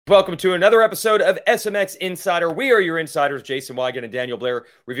Welcome to another episode of SMX Insider. We are your insiders, Jason Wigan and Daniel Blair,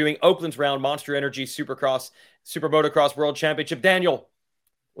 reviewing Oakland's round Monster Energy Super Motocross World Championship. Daniel,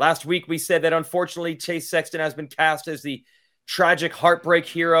 last week we said that unfortunately Chase Sexton has been cast as the tragic heartbreak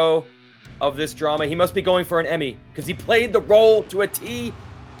hero of this drama. He must be going for an Emmy because he played the role to a T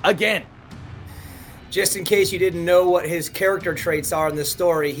again. Just in case you didn't know what his character traits are in this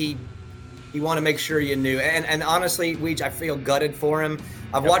story, he want to make sure you knew. And honestly, Weege, I feel gutted for him.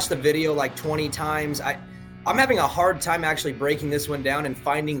 I've watched the video like 20 times. I'm having a hard time actually breaking this one down and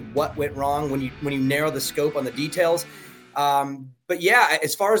finding what went wrong when you narrow the scope on the details. But yeah,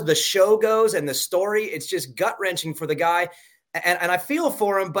 as far as the show goes and the story, it's just gut-wrenching for the guy. And I feel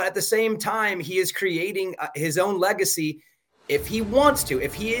for him, but at the same time, he is creating his own legacy if he wants to.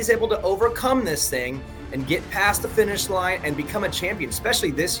 If he is able to overcome this thing and get past the finish line and become a champion,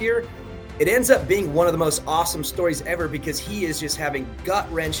 especially this year, it ends up being one of the most awesome stories ever because he is just having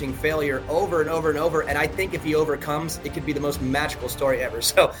gut-wrenching failure over and over and over. And I think if he overcomes, it could be the most magical story ever.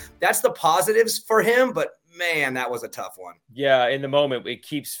 So that's the positives for him. But man, that was a tough one. Yeah, in the moment, it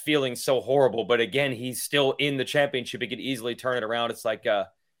keeps feeling so horrible. But again, he's still in the championship. He could easily turn it around. It's like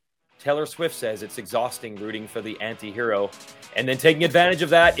Taylor Swift says, it's exhausting rooting for the anti-hero. And then taking advantage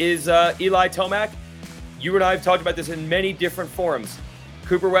of that is Eli Tomac. You and I have talked about this in many different forums.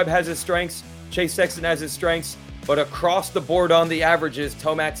 Cooper Webb has his strengths, Chase Sexton has his strengths, but across the board on the averages,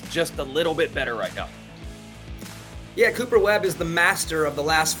 Tomac's just a little bit better right now. Yeah, Cooper Webb is the master of the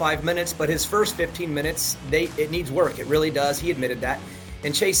last 5 minutes, but his first 15 minutes, it needs work. It really does. He admitted that.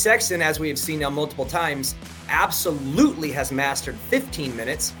 And Chase Sexton, as we have seen now multiple times, absolutely has mastered 15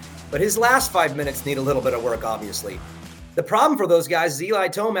 minutes, but his last 5 minutes need a little bit of work, obviously. The problem for those guys is Eli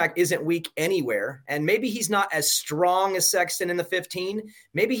Tomac isn't weak anywhere, and maybe he's not as strong as Sexton in the 15.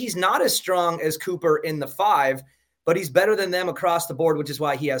 Maybe he's not as strong as Cooper in the 5, but he's better than them across the board, which is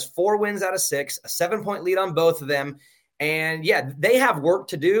why he has 4 wins out of 6, a 7-point lead on both of them. And yeah, they have work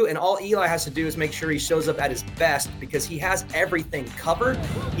to do, and all Eli has to do is make sure he shows up at his best because he has everything covered.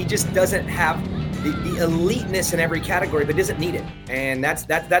 He just doesn't have the eliteness in every category, but doesn't need it. And that's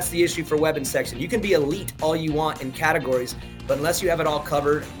the issue for Webb and Sexton. You can be elite all you want in categories, but unless you have it all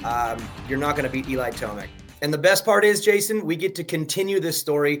covered, you're not going to beat Eli Tomac. And the best part is, Jason, we get to continue this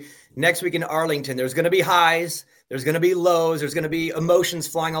story next week in Arlington. There's going to be highs, there's going to be lows, there's going to be emotions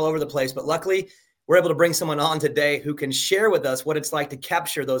flying all over the place. But luckily, we're able to bring someone on today who can share with us what it's like to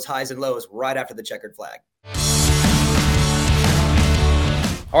capture those highs and lows right after the checkered flag.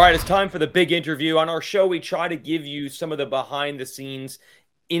 All right, it's time for the big interview. On our show, we try to give you some of the behind-the-scenes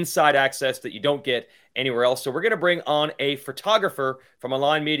inside access that you don't get anywhere else. So we're going to bring on a photographer from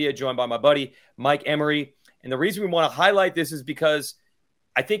Align Media, joined by my buddy, Mike Emery. And the reason we want to highlight this is because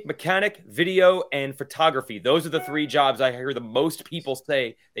I think mechanic, video, and photography, those are the 3 jobs I hear the most people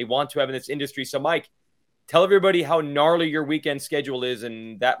say they want to have in this industry. So, Mike, tell everybody how gnarly your weekend schedule is,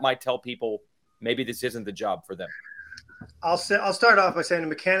 and that might tell people maybe this isn't the job for them. I'll start off by saying the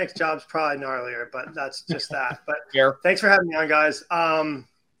mechanic's job's probably gnarlier, but that's just that. But Fair. Thanks for having me on, guys.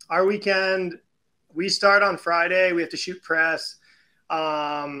 Our weekend, we start on Friday. We have to shoot press. We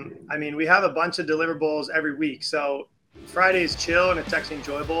have a bunch of deliverables every week. So Friday's chill and it's actually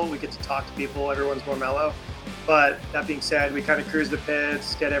enjoyable. We get to talk to people. Everyone's more mellow. But that being said, we kind of cruise the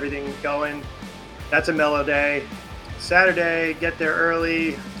pits, get everything going. That's a mellow day. Saturday, get there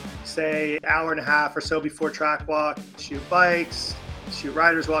early, say an hour and a half or so before track walk, shoot bikes, shoot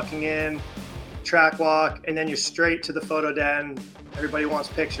riders walking in, track walk, and then you're straight to the photo den. Everybody wants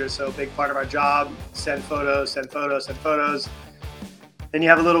pictures, so a big part of our job, send photos. Then you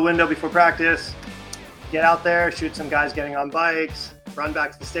have a little window before practice. Get out there, shoot some guys getting on bikes, run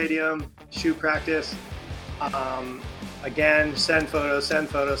back to the stadium, shoot practice. Again, send photos.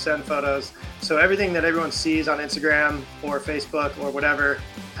 So everything that everyone sees on Instagram or Facebook or whatever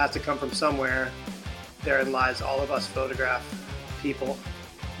has to come from somewhere. Therein lies all of us photograph people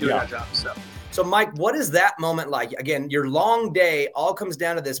doing our job. So, Mike, what is that moment like? Again, your long day all comes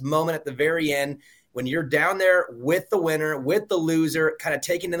down to this moment at the very end when you're down there with the winner, with the loser, kind of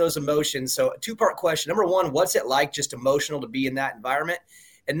taking in those emotions. So a 2-part question. Number 1, what's it like just emotional to be in that environment?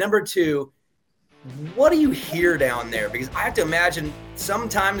 And number 2, what do you hear down there? Because I have to imagine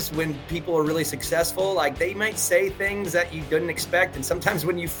sometimes when people are really successful, like they might say things that you didn't expect. And sometimes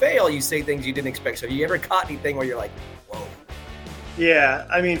when you fail, you say things you didn't expect. So have you ever caught anything where you're like, whoa? Yeah.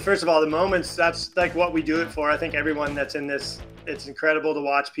 First of all, the moments, that's like what we do it for. I think everyone that's in this, it's incredible to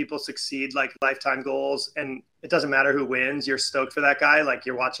watch people succeed, like lifetime goals. And it doesn't matter who wins. You're stoked for that guy. Like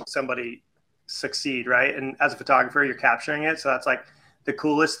you're watching somebody succeed, right? And as a photographer, you're capturing it. So that's like the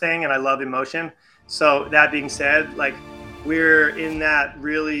coolest thing. And I love emotion. So that being said, like we're in that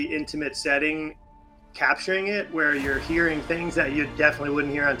really intimate setting, capturing it, where you're hearing things that you definitely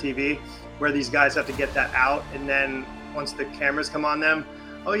wouldn't hear on TV, where these guys have to get that out. And then once the cameras come on them,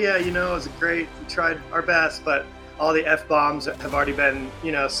 oh yeah, it was great. We tried our best, but all the F-bombs have already been,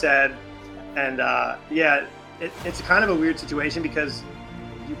 said. And it's kind of a weird situation because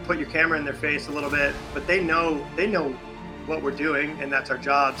you put your camera in their face a little bit, but they know what we're doing, and that's our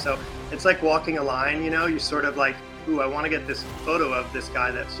job. So it's like walking a line, you're sort of like, ooh, I want to get this photo of this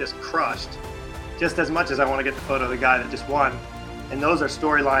guy that's just crushed, just as much as I want to get the photo of the guy that just won. And those are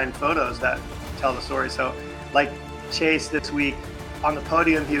storyline photos that tell the story. So like Chase this week on the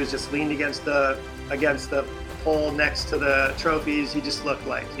podium, he was just leaned against the pole next to the trophies. He just looked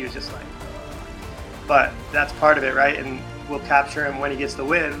like he was just like, but that's part of it, right? And we'll capture him when he gets the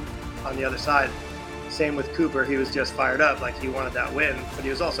win on the other side. Same with Cooper. He was just fired up, like he wanted that win, but he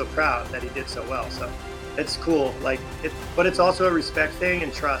was also proud that he did so well. So it's cool, but it's also a respect thing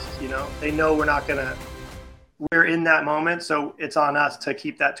and trust. They know we're in that moment, so it's on us to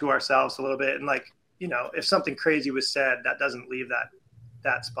keep that to ourselves a little bit. And if something crazy was said, that doesn't leave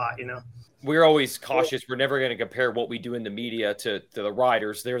that spot. We're always cautious. We're never going to compare what we do in the media to the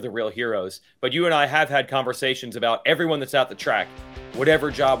riders. They're the real heroes. But you and I have had conversations about everyone that's at the track,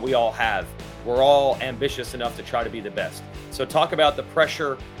 whatever job we all have. We're all ambitious enough to try to be the best. So talk about the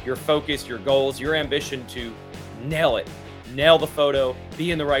pressure, your focus, your goals, your ambition to nail it, nail the photo,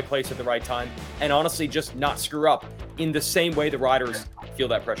 be in the right place at the right time, and honestly just not screw up in the same way the riders feel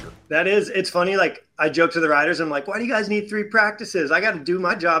that pressure. It's funny. Like I joke to the riders, I'm like, why do you guys need 3 practices? I got to do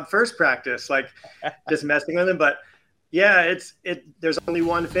my job first practice, just messing with them. But yeah, there's only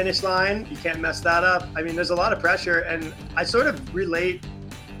one finish line. You can't mess that up. I mean, there's a lot of pressure, and I sort of relate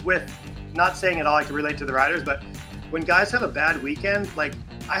with, not saying at all I can relate to the riders, but when guys have a bad weekend, like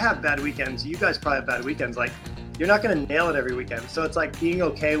I have bad weekends, you guys probably have bad weekends, like you're not going to nail it every weekend. So it's like being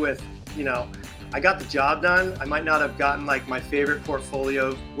okay with, I got the job done. I might not have gotten my favorite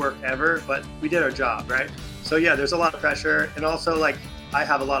portfolio work ever, but we did our job, right? So yeah, there's a lot of pressure. And also I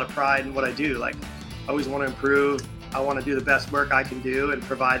have a lot of pride in what I do. I always want to improve. I want to do the best work I can do and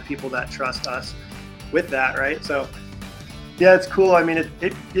provide people that trust us with that, right? So yeah, it's cool. I mean,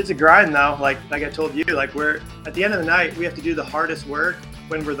 it's a grind though. Like I told you, we're at the end of the night, we have to do the hardest work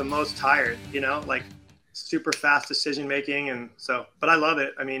when we're the most tired, super fast decision making. And so, but I love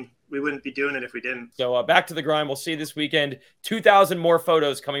it. I mean, we wouldn't be doing it if we didn't. So back to the grind. We'll see this weekend, 2,000 more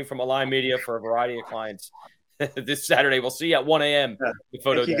photos coming from Align Media for a variety of clients this Saturday. We'll see you at 1 a.m.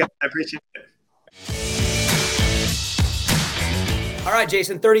 Thank you guys. I appreciate it. All right,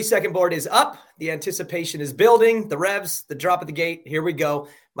 Jason, 30-second board is up. The anticipation is building. The revs, the drop at the gate. Here we go.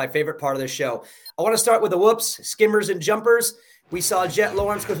 My favorite part of the show. I want to start with the whoops, skimmers, and jumpers. We saw Jet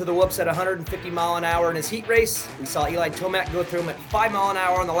Lawrence go through the whoops at 150 mile an hour in his heat race. We saw Eli Tomac go through them at 5 mile an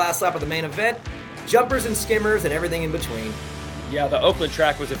hour on the last lap of the main event. Jumpers and skimmers and everything in between. Yeah, the Oakland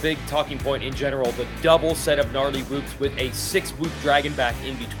track was a big talking point in general. The double set of gnarly whoops with a 6-whoop dragon back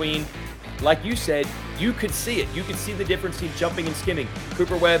in between. Like you said, you could see it. You could see the difference between jumping and skimming.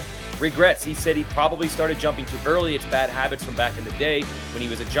 Cooper Webb regrets. He said he probably started jumping too early. It's bad habits from back in the day when he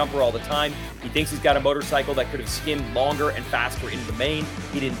was a jumper all the time. He thinks he's got a motorcycle that could have skimmed longer and faster into the main.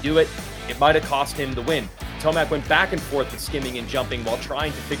 He didn't do it. It might have cost him the win. Tomac went back and forth with skimming and jumping while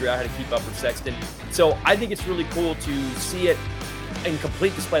trying to figure out how to keep up with Sexton. So I think it's really cool to see it in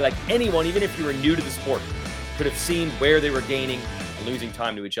complete display. Like anyone, even if you were new to the sport, could have seen where they were gaining and losing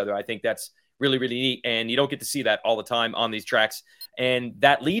time to each other. I think that's really, really neat. And you don't get to see that all the time on these tracks. And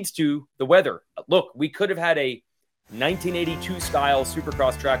that leads to the weather. Look, we could have had a 1982 style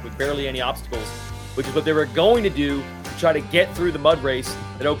Supercross track with barely any obstacles, which is what they were going to do to try to get through the mud race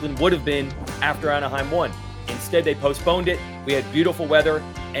that Oakland would have been after Anaheim won. Instead, they postponed it. We had beautiful weather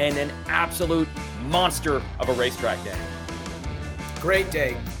and an absolute monster of a racetrack day. Great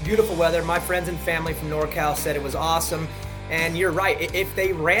day. Beautiful weather. My friends and family from NorCal said it was awesome. And you're right. If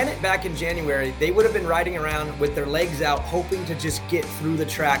they ran it back in January, they would have been riding around with their legs out, hoping to just get through the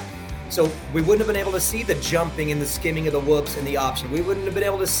track. So we wouldn't have been able to see the jumping and the skimming of the whoops and the option. We wouldn't have been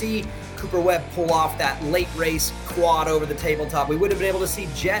able to see Cooper Webb pull off that late race quad over the tabletop. We wouldn't have been able to see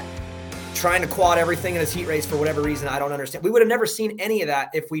Jet trying to quad everything in his heat race for whatever reason I don't understand. We would have never seen any of that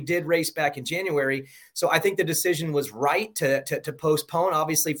if we did race back in January. So I think the decision was right to postpone,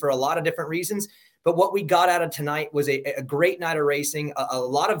 obviously for a lot of different reasons. But what we got out of tonight was a great night of racing, a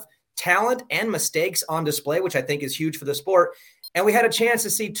lot of talent and mistakes on display, which I think is huge for the sport. And we had a chance to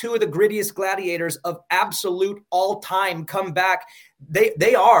see two of the grittiest gladiators of absolute all time come back.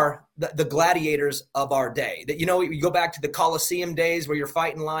 They are the gladiators of our day. That, you know, you go back to the Coliseum days where you're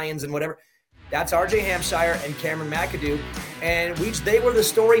fighting lions and whatever. That's RJ Hampshire and Cameron McAdoo. And they were the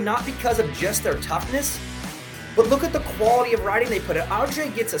story not because of just their toughness, but look at the quality of riding they put in.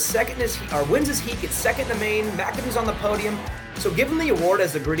 RJ gets a second in his heat, or wins his heat, gets second in the main. McAdoo's on the podium. So give them the award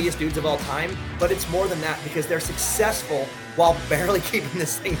as the grittiest dudes of all time, but it's more than that because they're successful while barely keeping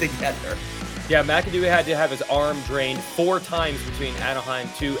this thing together. Yeah, McAdoo had to have his arm drained 4 times between Anaheim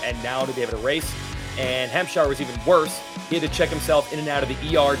 2 and now to be able to race. And Hampshire was even worse. He had to check himself in and out of the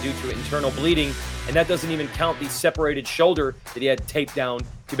ER due to internal bleeding. And that doesn't even count the separated shoulder that he had taped down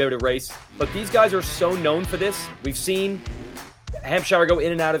to be able to race. But these guys are so known for this. We've seen Hampshire go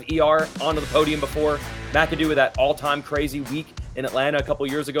in and out of ER onto the podium before. McAdoo with that all-time crazy week in Atlanta a couple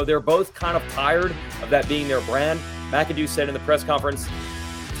years ago. They're both kind of tired of that being their brand. McAdoo said in the press conference,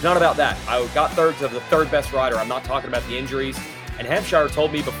 it's not about that. I got third because I'm the third best rider. I'm not talking about the injuries. And Hampshire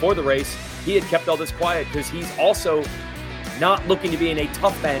told me before the race he had kept all this quiet because he's also not looking to be in a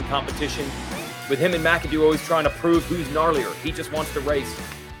tough man competition with him and McAdoo always trying to prove who's gnarlier. He just wants to race.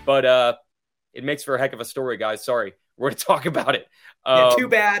 But it makes for a heck of a story, guys. Sorry. We're going to talk about it. Too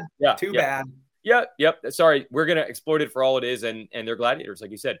bad. Too bad. Yep. Sorry. We're going to exploit it for all it is, and they're gladiators,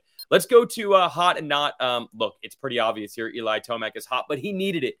 like you said. Let's go to hot and not. Look, it's pretty obvious here. Eli Tomac is hot, but he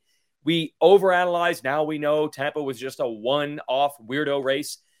needed it. We overanalyzed. Now we know Tampa was just a one-off weirdo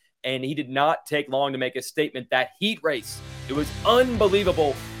race, and he did not take long to make a statement. That heat race, it was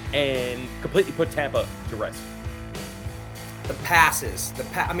unbelievable and completely put Tampa to rest. The passes.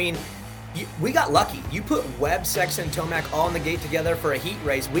 We got lucky. You put Webb, Sexton, and Tomac all in the gate together for a heat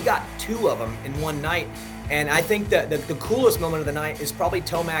race. We got 2 of them in one night. And I think that the coolest moment of the night is probably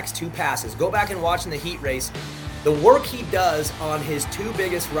Tomac's 2 passes. Go back and watch in the heat race. The work he does on his 2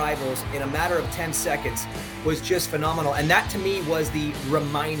 biggest rivals in a matter of 10 seconds was just phenomenal. And that to me was the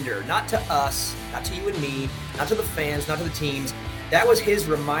reminder, not to us, not to you and me, not to the fans, not to the teams. That was his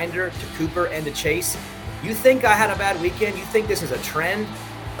reminder to Cooper and to Chase. You think I had a bad weekend? You think this is a trend?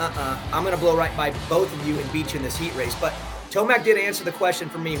 I'm going to blow right by both of you and beat you in this heat race. But Tomac did answer the question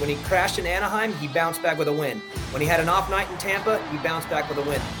for me. When he crashed in Anaheim, he bounced back with a win. When he had an off night in Tampa, he bounced back with a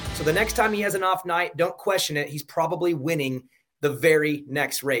win. So the next time he has an off night, don't question it. He's probably winning the very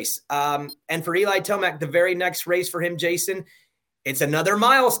next race. And for Eli Tomac, the very next race for him, Jason, it's another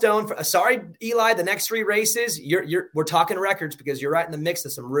milestone. Sorry, Eli, the next 3 races, we're talking records because you're right in the mix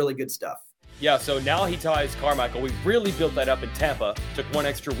of some really good stuff. Yeah, so now he ties Carmichael. We really built that up in Tampa. Took 1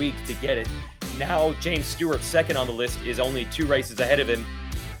 extra week to get it. Now James Stewart, second on the list, is only 2 races ahead of him.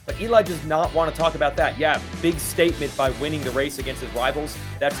 But Eli does not want to talk about that. Yeah, big statement by winning the race against his rivals.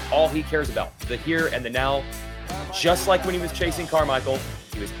 That's all he cares about, the here and the now. Just like when he was chasing Carmichael,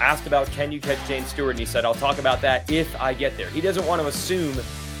 he was asked about, can you catch James Stewart? And he said, I'll talk about that if I get there. He doesn't want to assume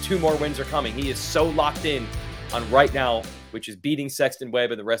 2 more wins are coming. He is so locked in on right now, which is beating Sexton,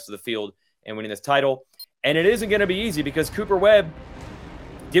 Webb, and the rest of the field and winning this title. And it isn't going to be easy because Cooper Webb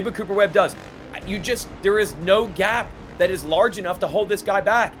did what Cooper Webb does. There is no gap that is large enough to hold this guy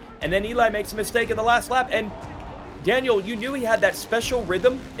back. And then Eli makes a mistake in the last lap. And Daniel, you knew he had that special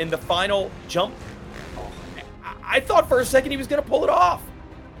rhythm in the final jump. I thought for a second he was going to pull it off.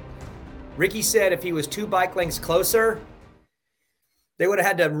 Ricky said if he was 2 bike lengths closer, they would have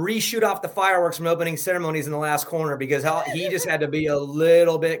had to reshoot off the fireworks from opening ceremonies in the last corner because he just had to be a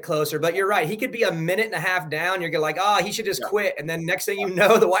little bit closer. But you're right. He could be a minute and a half down. You're like, he should just quit. And then next thing you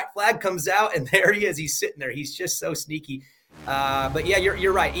know, the white flag comes out and there he is. He's sitting there. He's just so sneaky. But yeah,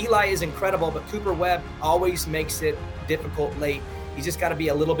 you're right. Eli is incredible, but Cooper Webb always makes it difficult late. He's just got to be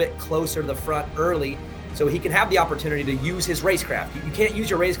a little bit closer to the front early so he can have the opportunity to use his racecraft. You can't use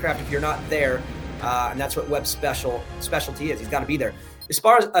your racecraft if you're not there. And that's what Webb's specialty is. He's got to be there. As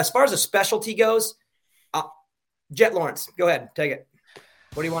far as a specialty goes, Jet Lawrence, go ahead, take it.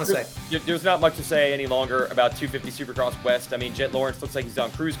 What do you want to say? There's not much to say any longer about 250 Supercross West. I mean, Jet Lawrence looks like he's on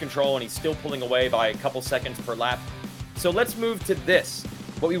cruise control, and he's still pulling away by a couple seconds per lap. So let's move to this.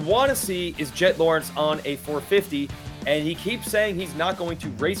 What we want to see is Jet Lawrence on a 450, and he keeps saying he's not going to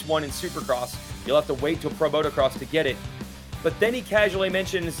race one in Supercross. You'll have to wait till Pro Motocross to get it. But then he casually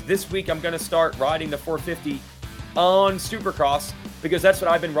mentions, this week I'm going to start riding the 450 on Supercross because that's what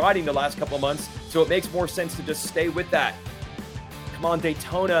I've been riding the last couple of months. So it makes more sense to just stay with that. Come on,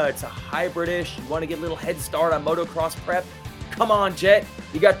 Daytona. It's a hybrid-ish. You want to get a little head start on motocross prep? Come on, Jet.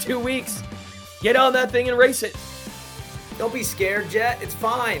 You got 2 weeks. Get on that thing and race it. Don't be scared, Jet. It's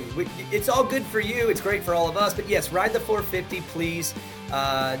fine. It's all good for you. It's great for all of us. But yes, ride the 450, please.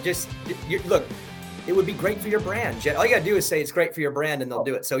 Look, it would be great for your brand, Jet. All you got to do is say it's great for your brand, and they'll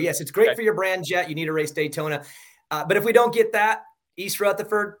do it. So yes, it's great for your brand, Jet. You need to race Daytona. But if we don't get that, East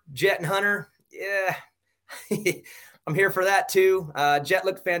Rutherford, Jet and Hunter, yeah, I'm here for that too. Jet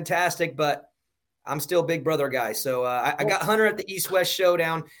looked fantastic, but I'm still Big Brother guy. So I got Hunter at the East-West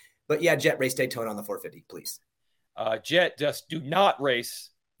Showdown. But yeah, Jet race Daytona on the 450, please. Jet, just do not race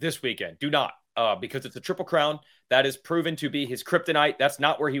this weekend. Do not, because it's a Triple Crown. That is proven to be his kryptonite. That's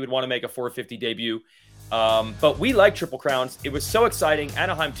not where he would want to make a 450 debut. But we like Triple Crowns. It was so exciting.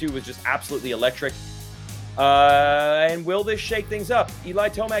 Anaheim 2 was just absolutely electric. And will this shake things up? Eli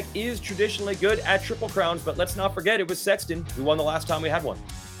Tomac is traditionally good at Triple Crowns, but let's not forget it was Sexton who won the last time we had one.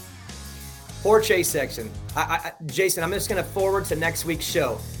 Poor Chase Sexton. Jason, I'm just going to forward to next week's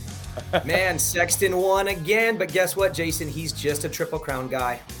show. Man, Sexton won again, but guess what, Jason? He's just a Triple Crown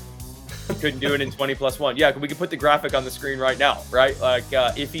guy. Couldn't do it in 20+1. Yeah, we can put the graphic on the screen right now, right? Like,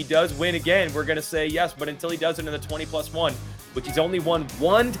 if he does win again, we're going to say yes, but until he does it in the 20+1, which he's only won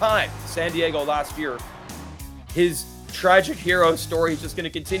one time, San Diego last year, his tragic hero story is just going to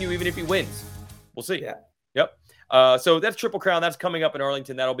continue even if he wins. We'll see. Yeah. Yep. So that's Triple Crown. That's coming up in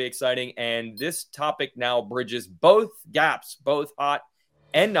Arlington. That'll be exciting. And this topic now bridges both gaps, both hot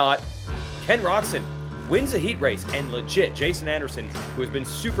and not. Ken Roczen wins a heat race, and legit, Jason Anderson, who has been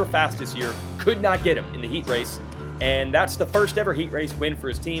super fast this year, could not get him in the heat race. And that's the first ever heat race win for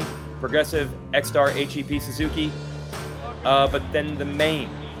his team, Progressive X-Star HEP Suzuki. But then the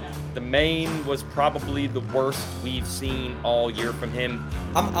main was probably the worst we've seen all year from him.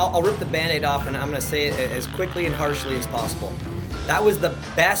 I'll rip the Band-Aid off, and I'm going to say it as quickly and harshly as possible. That was the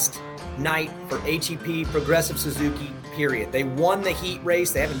best night for HEP Progressive Suzuki, period. They won the heat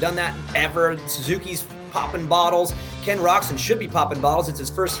race. They haven't done that ever. Suzuki's popping bottles. Ken Roczen should be popping bottles. It's his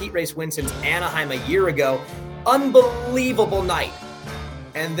first heat race win since Anaheim a year ago. Unbelievable night.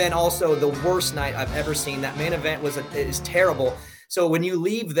 And then also the worst night I've ever seen. That main event is terrible. So when you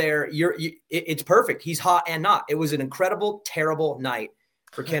leave there, it's perfect. He's hot and not. It was an incredible, terrible night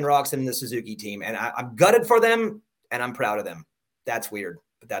for Ken Roczen and the Suzuki team. And I'm gutted for them, and I'm proud of them. That's weird,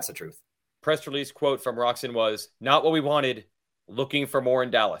 but that's the truth. Press release quote from Roczen was, "Not what we wanted, looking for more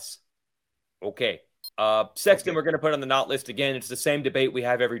in Dallas." Okay. Sexton, we're going to put on the not list again. It's the same debate we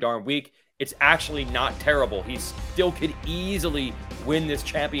have every darn week. It's actually not terrible. He still could easily win this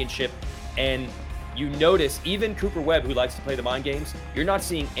championship. And you notice, even Cooper Webb, who likes to play the mind games, you're not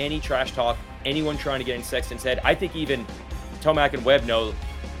seeing any trash talk, anyone trying to get in Sexton's head. I think even Tomac and Webb know,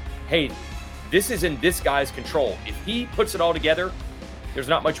 hey, this is in this guy's control. If he puts it all together, there's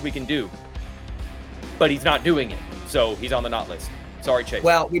not much we can do. But he's not doing it, so he's on the not list. Sorry, Chase.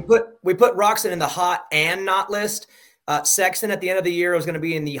 Well, we put Roczen in the hot and not list. Sexton at the end of the year is going to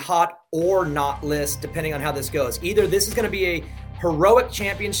be in the hot or not list, depending on how this goes. Either this is going to be a heroic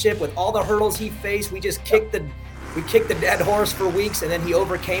championship with all the hurdles he faced. We kicked the dead horse for weeks, and then he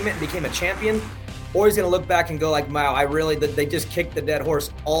overcame it and became a champion. Or he's going to look back and go like, wow, they just kicked the dead horse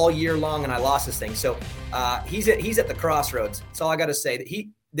all year long, and I lost this thing. So he's at the crossroads. That's all I got to say. That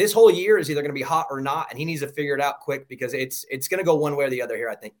this whole year is either going to be hot or not, and he needs to figure it out quick because it's going to go one way or the other here,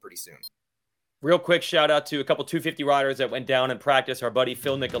 I think, pretty soon. Real quick shout out to a couple 250 riders that went down in practice. Our buddy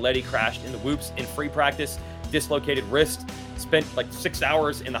Phil Nicoletti crashed in the whoops in free practice, dislocated wrist, spent like 6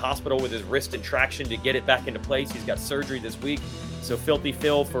 hours in the hospital with his wrist in traction to get it back into place. He's got surgery this week. So Filthy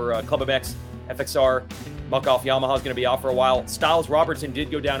Phil for Club MX, FXR, Muck-Off Yamaha is going to be out for a while. Styles Robertson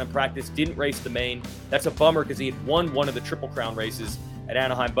did go down in practice, didn't race the main. That's a bummer because he had won one of the Triple Crown races at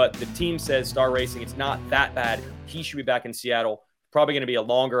Anaheim, but the team says Star Racing, it's not that bad. He should be back in Seattle. Probably going to be a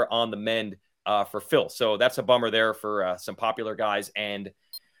longer on the mend for Phil. So that's a bummer there for some popular guys. And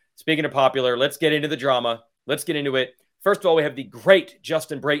speaking of popular, let's get into the drama. Let's get into it. First of all, we have the great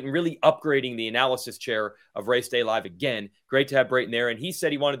Justin Brayton really upgrading the analysis chair of Race Day Live again. Great to have Brayton there. And he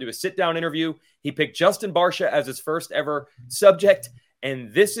said he wanted to do a sit-down interview. He picked Justin Barcia as his first ever subject.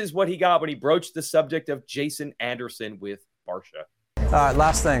 And this is what he got when he broached the subject of Jason Anderson with Barcia. All right,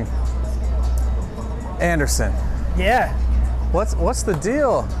 last thing. Anderson. Yeah. What's the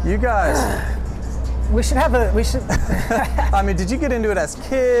deal? You guys. We should. I mean, did you get into it as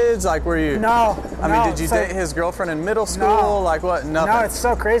kids? Like, were you? No. Did you date his girlfriend in middle school? No. Like what? Nothing. No, it's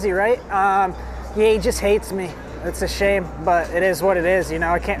so crazy, right? Yeah, he just hates me. It's a shame, but it is what it is. You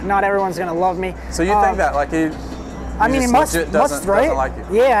know, not everyone's gonna love me. So you think that, like, he must, right? Doesn't like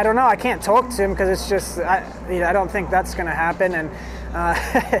you. Yeah, I don't know. I can't talk to him because it's just, I don't think that's gonna happen. And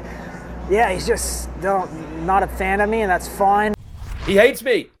yeah, he's just not a fan of me, and that's fine. He hates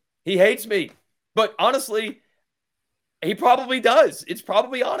me. But honestly, he probably does. It's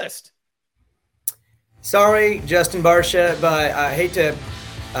probably honest. Sorry, Justin Barcia, but I hate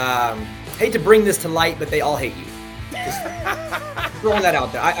to bring this to light, but they all hate you. Just throwing that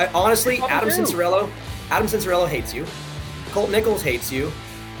out there. I honestly, Adam Cincerello hates you. Colt Nichols hates you.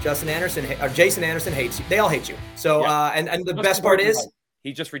 Jason Anderson hates you. They all hate you. So, yeah. and the best part is,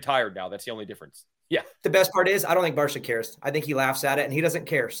 He just retired now. That's the only difference. Yeah. The best part is I don't think Barsha cares. I think he laughs at it and he doesn't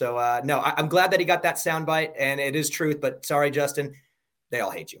care. So no, I'm glad that he got that soundbite and it is truth, but sorry, Justin, they all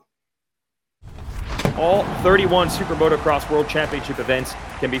hate you. All 31 Super Motocross World Championship events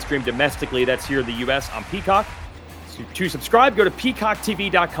can be streamed domestically. That's here in the U.S. on Peacock. So to subscribe, go to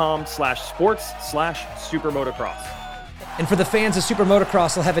peacocktv.com/sports/supermotocross. And for the fans of Super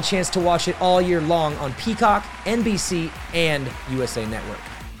Motocross, they'll have a chance to watch it all year long on Peacock, NBC, and USA Network.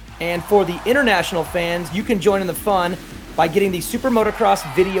 And for the international fans, you can join in the fun by getting the Super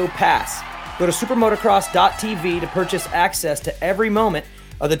Motocross Video Pass. Go to supermotocross.tv to purchase access to every moment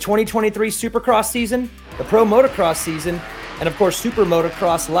of the 2023 Supercross season, the Pro Motocross season, and of course Super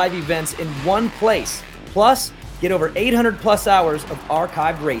Motocross live events in one place. Plus, get over 800 plus hours of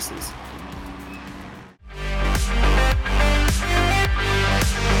archived races.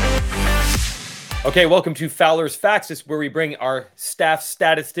 Okay, welcome to Fowler's Facts. This is where we bring our staff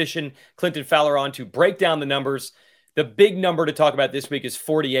statistician, Clinton Fowler, on to break down the numbers. The big number to talk about this week is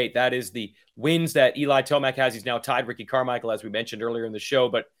 48. That is the wins that Eli Tomac has. He's now tied Ricky Carmichael, as we mentioned earlier in the show.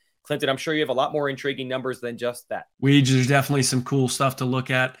 But Clinton, I'm sure you have a lot more intriguing numbers than just that. There's definitely some cool stuff to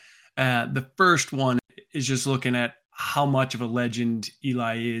look at. The first one is just looking at how much of a legend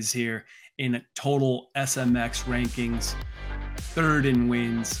Eli is here in total SMX rankings. 3rd in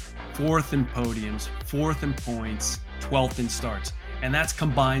wins, 4th in podiums, 4th in points, 12th in starts. And that's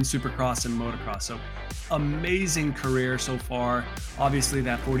combined Supercross and Motocross. So amazing career so far. Obviously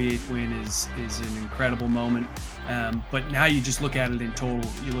that 48th win is an incredible moment. But now you just look at it in total.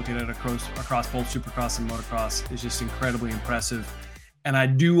 You look at it across both Supercross and Motocross. It's just incredibly impressive. And I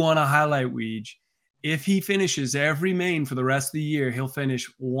do want to highlight, Weege, if he finishes every main for the rest of the year, he'll finish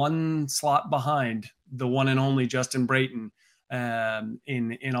one slot behind the one and only Justin Brayton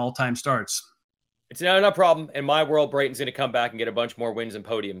in all-time starts. It's not a problem. In my world, Brayton's going to come back and get a bunch more wins and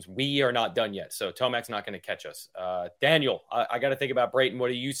podiums. We are not done yet, so Tomac's not going to catch us. Daniel, I got to think about Brayton. What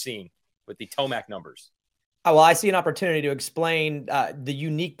are you seeing with the Tomac numbers? Oh, well, I see an opportunity to explain the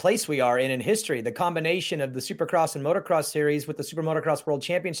unique place we are in history. The combination of the Supercross and Motocross series with the Super Motocross World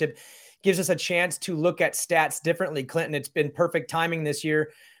Championship gives us a chance to look at stats differently. Clinton, it's been perfect timing this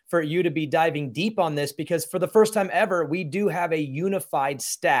year for you to be diving deep on this because for the first time ever, we do have a unified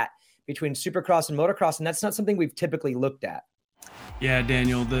stat between Supercross and Motocross, and that's not something we've typically looked at. Yeah,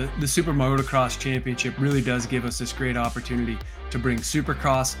 Daniel, the Super Motocross Championship really does give us this great opportunity to bring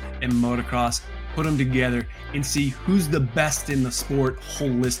Supercross and Motocross, put them together, and see who's the best in the sport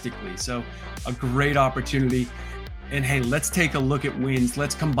holistically. So a great opportunity. And hey, let's take a look at wins.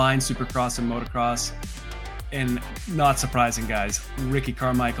 Let's combine Supercross and Motocross. And not surprising, guys, Ricky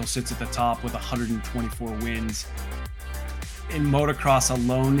Carmichael sits at the top with 124 wins. In Motocross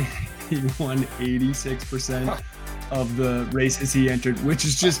alone, he won 86% of the races he entered, which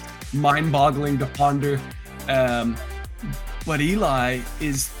is just mind-boggling to ponder. But Eli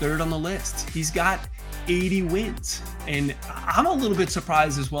is 3rd on the list. He's got 80 wins. And I'm a little bit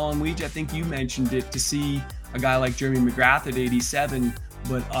surprised as well. And Weege, I think you mentioned it, to see a guy like Jeremy McGrath at 87,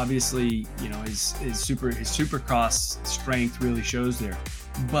 but obviously, you know, his Supercross strength really shows there.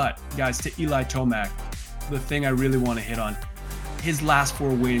 But guys, to Eli Tomac, the thing I really want to hit on, his last 4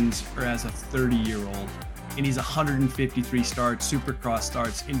 wins are as a 30-year-old, and he's 153 starts, Supercross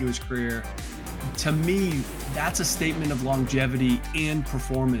starts into his career. To me, that's a statement of longevity and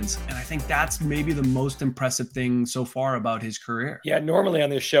performance, and I think that's maybe the most impressive thing so far about his career. Yeah, normally on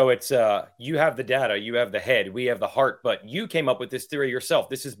this show, it's you have the data, you have the head, we have the heart, but you came up with this theory yourself.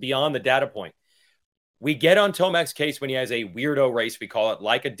 This is beyond the data point. We get on Tomac's case when he has a weirdo race, we call it,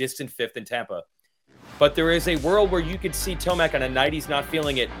 like a distant 5th in Tampa. But there is a world where you could see Tomac on a night he's not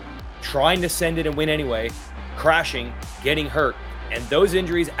feeling it, trying to send it and win anyway, crashing, getting hurt, and those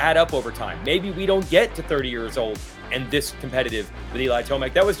injuries add up over time. Maybe we don't get to 30 years old and this competitive with Eli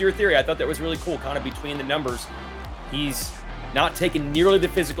Tomac. That was your theory. I thought that was really cool, kind of between the numbers. He's not taking nearly the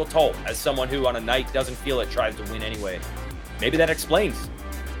physical toll as someone who on a night doesn't feel it, tries to win anyway. Maybe that explains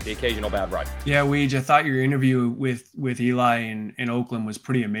the occasional bad ride. Yeah, Weege, I thought your interview with Eli in Oakland was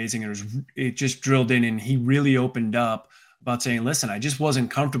pretty amazing. It just drilled in, and he really opened up about saying, listen, I just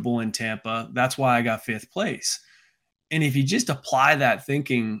wasn't comfortable in Tampa. That's why I got 5th place. And if you just apply that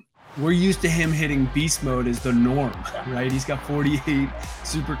thinking, we're used to him hitting beast mode as the norm, right? He's got 48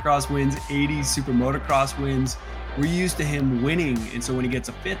 Supercross wins, 80 Super Motocross wins. We're used to him winning, and so when he gets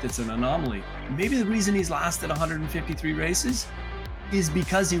a 5th, it's an anomaly. Maybe the reason he's lasted 153 races is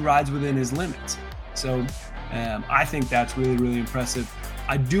because he rides within his limits. So I think that's really, really impressive.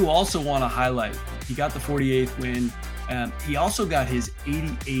 I do also want to highlight, he got the 48th win. He also got his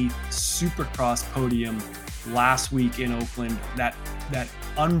 88th Supercross podium last week in Oakland. That that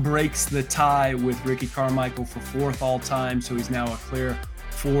unbreaks the tie with Ricky Carmichael for 4th all time. So he's now a clear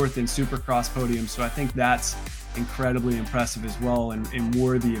 4th in Supercross podium. So I think that's incredibly impressive as well and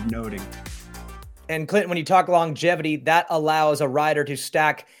worthy of noting. And Clinton, when you talk longevity, that allows a rider to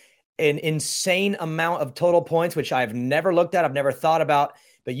stack an insane amount of total points, which I've never looked at, I've never thought about,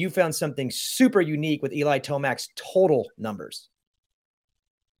 but you found something super unique with Eli Tomac's total numbers.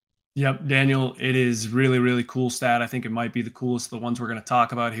 Yep, Daniel, it is really, really cool stat. I think it might be the coolest of the ones we're going to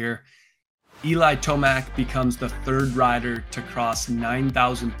talk about here. Eli Tomac becomes the 3rd rider to cross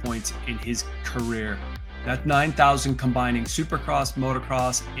 9,000 points in his career. That's 9,000 combining Supercross,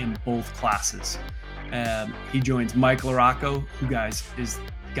 motocross in both classes. He joins Mike Larocco, who, guys, is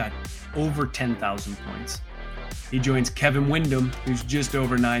got over 10,000 points. He joins Kevin Windham, who's just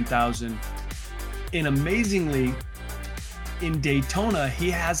over 9,000. And amazingly, in Daytona, he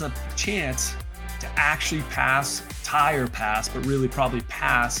has a chance to actually but really probably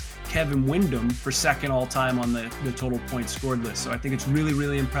pass Kevin Windham for 2nd all time on the total points scored list. So I think it's really,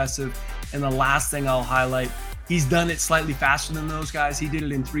 really impressive. And the last thing I'll highlight, he's done it slightly faster than those guys. He did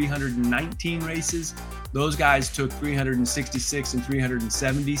it in 319 races. Those guys took 366 and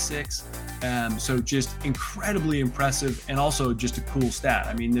 376. So just incredibly impressive and also just a cool stat.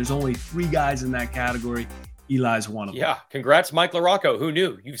 I mean, there's only 3 guys in that category. Eli's one of them. Yeah, congrats, Mike Larocco. Who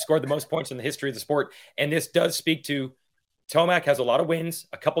knew? You've scored the most points in the history of the sport. And this does speak to Tomac has a lot of wins.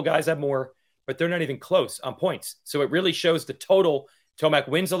 A couple guys have more, but they're not even close on points. So it really shows the total. Tomac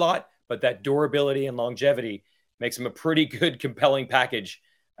wins a lot, but that durability and longevity makes him a pretty good, compelling package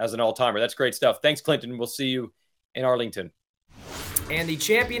as an all-timer. That's great stuff. Thanks, Clinton. We'll see you in Arlington. And the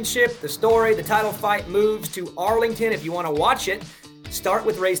championship, the story, the title fight moves to Arlington. If you want to watch it, start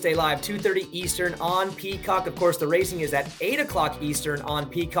with Race Day Live, 2:30 Eastern on Peacock. Of course, the racing is at 8 o'clock Eastern on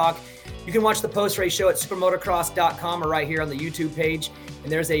Peacock. You can watch the post-race show at supermotocross.com or right here on the YouTube page.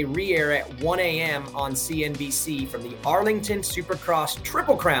 And there's a re-air at 1 a.m. on CNBC from the Arlington Supercross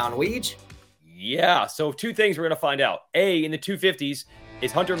Triple Crown. Weege? Yeah, so 2 things we're going to find out. A, in the 250s,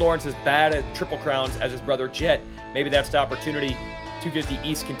 is Hunter Lawrence as bad at Triple Crowns as his brother Jet? Maybe that's the opportunity 250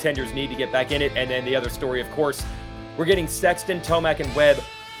 East contenders need to get back in it. And then the other story, of course, we're getting Sexton, Tomac, and Webb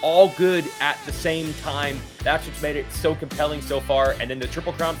all good at the same time. That's what's made it so compelling so far. And then the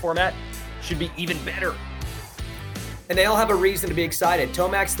Triple Crown format should be even better. And they all have a reason to be excited.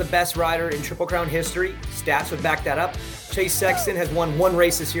 Tomac's the best rider in Triple Crown history. Stats would back that up. Chase Sexton has won 1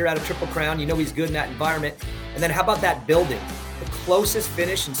 race this year out of Triple Crown. You know he's good in that environment. And then how about that building? The closest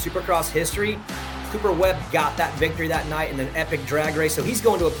finish in Supercross history. Cooper Webb got that victory that night in an epic drag race. So he's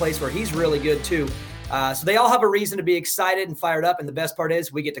going to a place where he's really good too. So they all have a reason to be excited and fired up. And the best part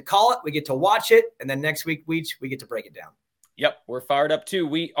is we get to call it, we get to watch it, and then next week, we get to break it down. Yep, we're fired up too.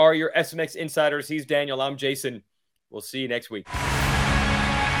 We are your SMX Insiders. He's Daniel. I'm Jason. We'll see you next week.